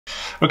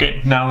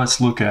Okay, now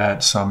let's look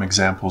at some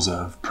examples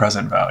of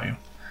present value.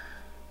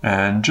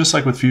 And just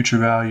like with future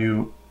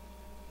value,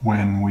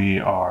 when we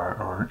are,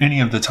 or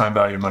any of the time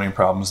value of money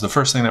problems, the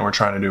first thing that we're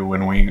trying to do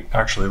when we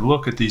actually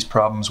look at these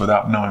problems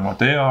without knowing what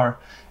they are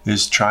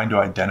is trying to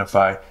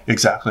identify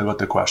exactly what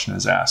the question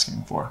is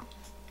asking for.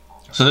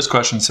 So this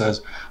question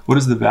says, what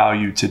is the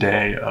value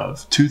today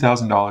of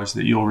 $2,000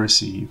 that you'll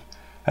receive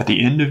at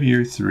the end of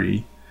year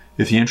 3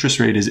 if the interest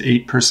rate is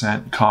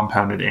 8%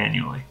 compounded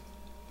annually?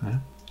 Okay.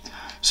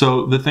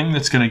 So the thing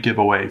that's going to give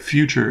away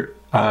future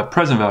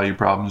present value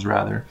problems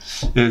rather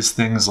is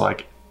things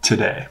like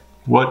today.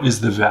 What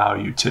is the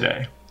value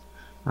today?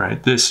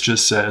 Right? This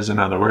just says, in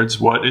other words,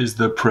 what is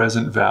the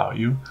present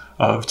value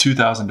of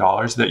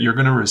 $2,000 that you're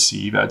going to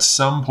receive at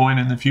some point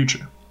in the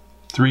future,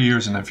 3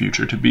 years in the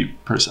future to be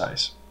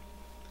precise.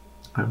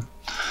 Okay.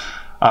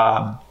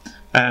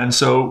 And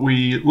so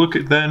we look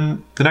at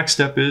then the next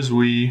step is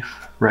we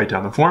write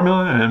down the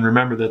formula, and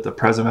remember that the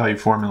present value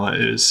formula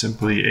is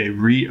simply a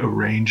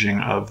rearranging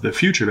of the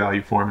future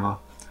value formula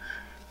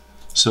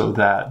so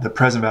that the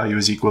present value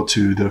is equal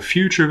to the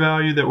future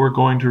value that we're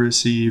going to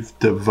receive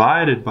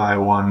divided by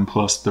 1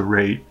 plus the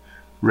rate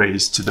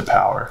raised to the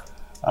power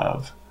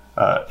of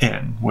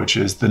n, which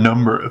is the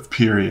number of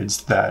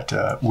periods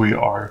that we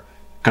are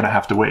going to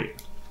have to wait.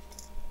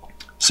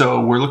 So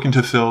we're looking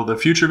to fill the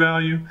future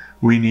value.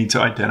 We need to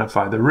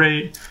identify the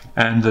rate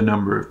and the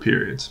number of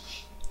periods.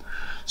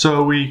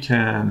 So we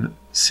can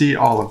see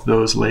all of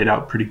those laid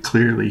out pretty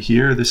clearly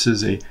here. This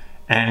is a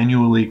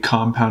annually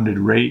compounded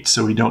rate,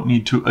 so we don't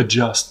need to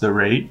adjust the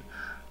rate.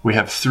 We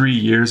have 3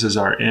 years as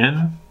our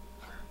n.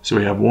 So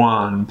we have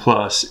 1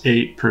 plus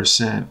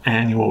 8%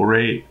 annual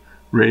rate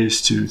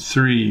raised to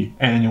 3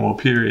 annual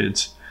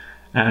periods.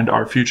 And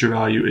our future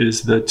value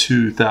is the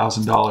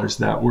 $2,000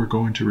 that we're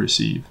going to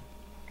receive.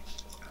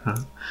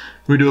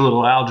 We do a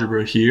little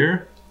algebra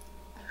here,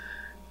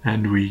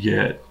 and we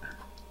get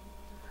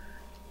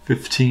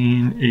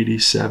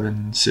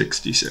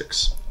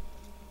 1587.66.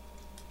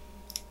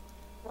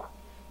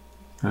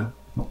 Okay.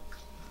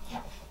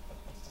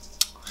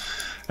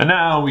 And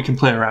now we can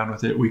play around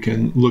with it. We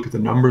can look at the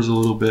numbers a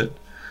little bit.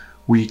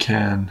 We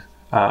can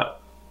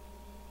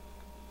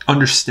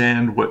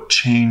understand what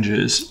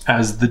changes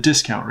as the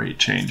discount rate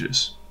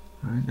changes.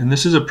 Right? And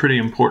this is a pretty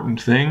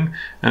important thing,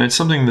 and it's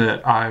something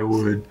that I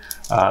would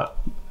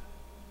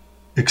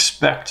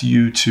expect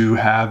you to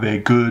have a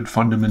good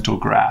fundamental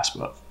grasp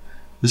of.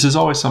 This is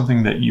always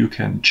something that you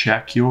can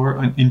check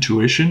your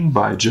intuition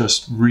by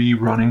just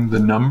rerunning the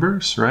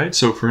numbers, right?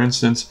 So for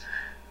instance,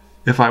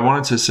 if I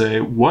wanted to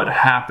say what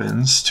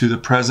happens to the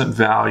present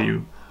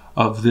value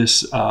of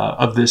this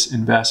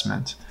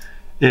investment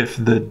if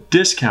the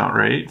discount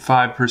rate,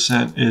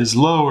 5%, is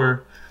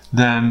lower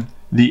than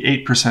the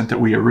 8% that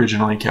we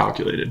originally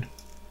calculated.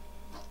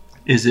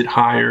 Is it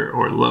higher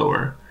or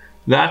lower?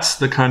 That's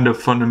the kind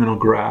of fundamental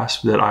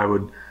grasp that I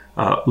would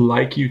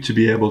like you to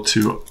be able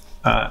to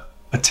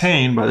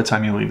attain by the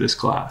time you leave this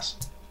class.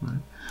 Right?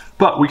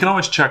 But we can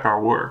always check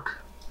our work,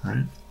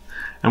 right?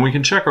 And we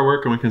can check our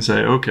work and we can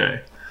say,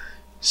 okay,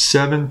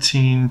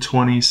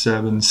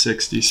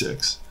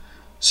 1727.66.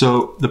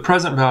 So the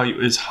present value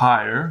is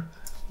higher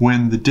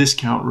when the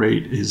discount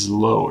rate is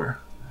lower.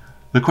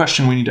 The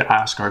question we need to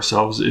ask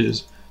ourselves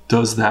is,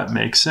 does that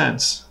make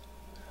sense?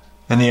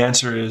 And the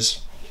answer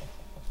is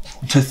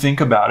to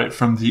think about it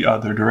from the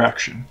other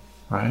direction,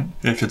 right?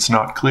 If it's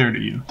not clear to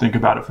you, think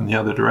about it from the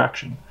other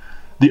direction.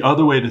 The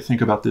other way to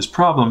think about this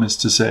problem is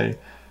to say,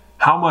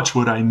 how much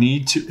would I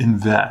need to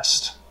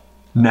invest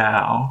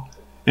now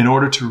in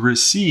order to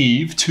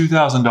receive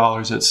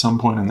 $2,000 at some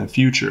point in the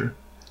future?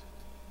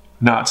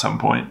 Not some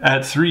point,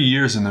 at 3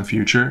 years in the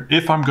future,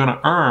 if I'm going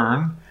to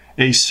earn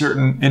a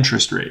certain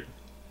interest rate.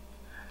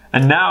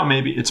 And now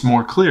maybe it's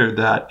more clear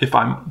that if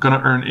I'm going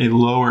to earn a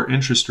lower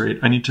interest rate,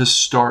 I need to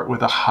start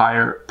with a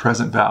higher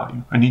present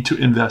value. I need to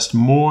invest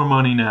more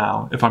money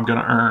now if I'm going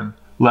to earn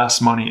less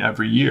money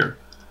every year.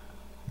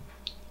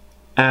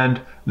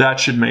 And that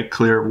should make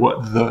clear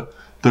what the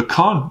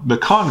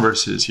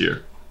converse is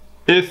here.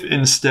 If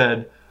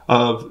instead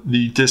of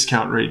the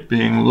discount rate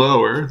being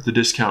lower, the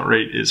discount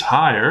rate is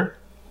higher,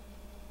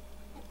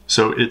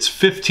 so it's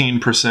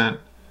 15%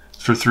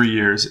 for 3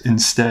 years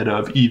instead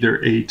of either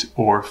 8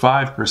 or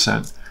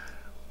 5%,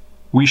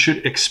 we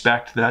should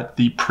expect that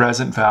the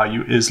present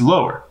value is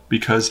lower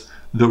because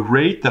the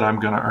rate that I'm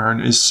going to earn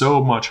is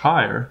so much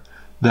higher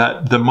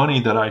that the money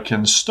that I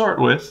can start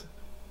with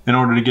in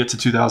order to get to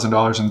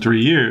 $2,000 in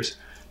 3 years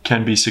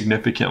can be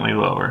significantly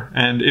lower.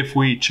 And if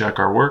we check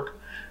our work,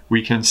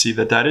 we can see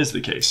that that is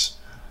the case,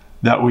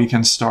 that we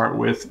can start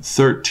with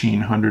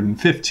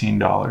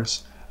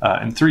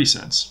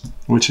 $1,315.03,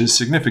 which is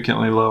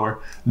significantly lower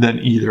than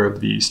either of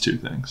these two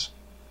things.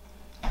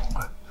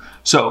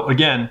 So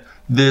again,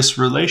 this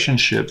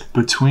relationship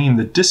between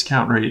the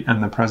discount rate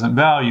and the present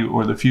value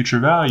or the future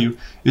value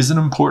is an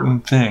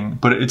important thing,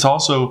 but it's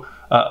also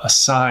a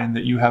sign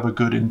that you have a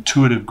good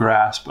intuitive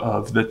grasp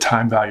of the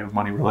time value of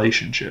money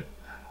relationship.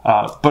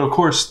 But of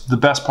course, the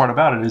best part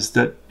about it is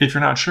that if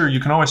you're not sure, you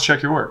can always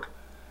check your work.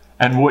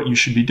 And what you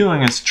should be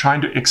doing is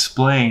trying to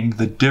explain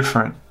the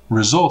different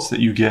results that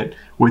you get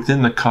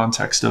within the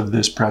context of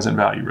this present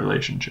value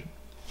relationship.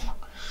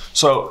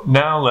 So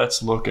now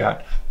let's look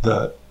at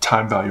the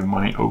time value of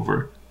money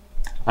over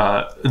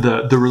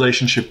the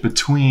relationship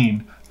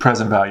between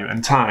present value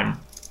and time.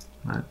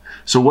 Right?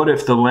 So what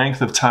if the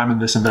length of time in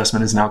this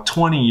investment is now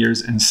 20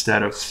 years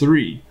instead of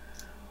 3?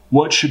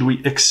 What should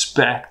we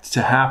expect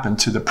to happen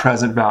to the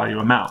present value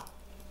amount?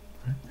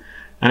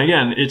 And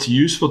again, it's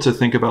useful to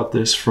think about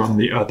this from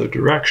the other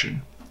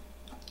direction.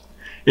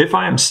 If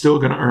I am still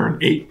going to earn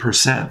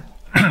 8%,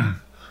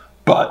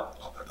 but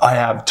I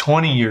have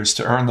 20 years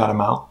to earn that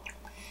amount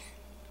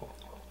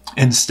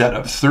instead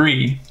of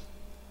 3,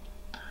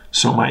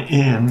 so my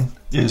in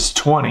is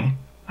 20,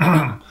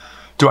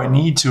 do I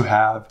need to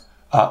have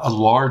a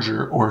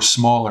larger or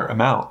smaller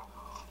amount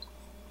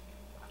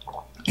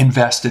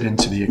invested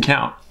into the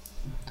account?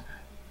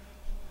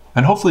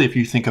 And hopefully if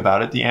you think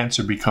about it, the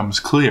answer becomes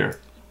clear.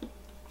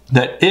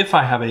 That if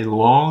I have a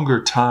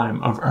longer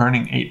time of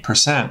earning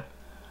 8%,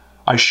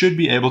 I should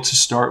be able to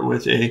start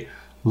with a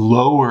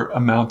lower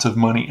amount of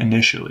money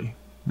initially.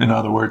 In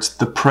other words,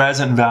 the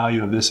present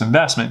value of this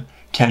investment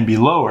can be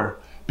lower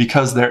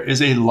because there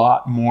is a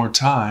lot more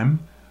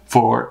time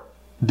for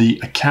the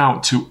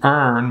account to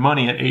earn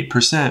money at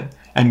 8%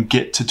 and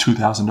get to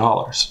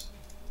 $2,000.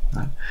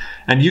 Right?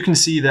 And you can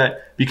see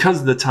that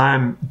because the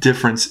time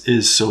difference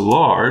is so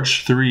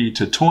large, 3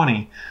 to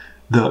 20,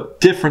 the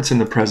difference in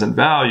the present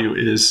value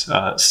is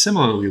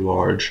similarly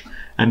large,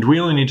 and we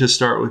only need to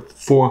start with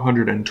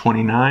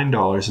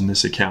 $429 in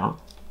this account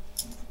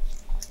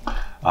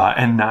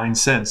and 9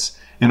 cents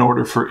in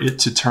order for it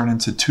to turn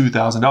into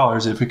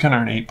 $2,000 if it can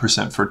earn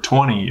 8% for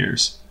 20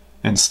 years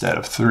instead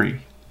of 3.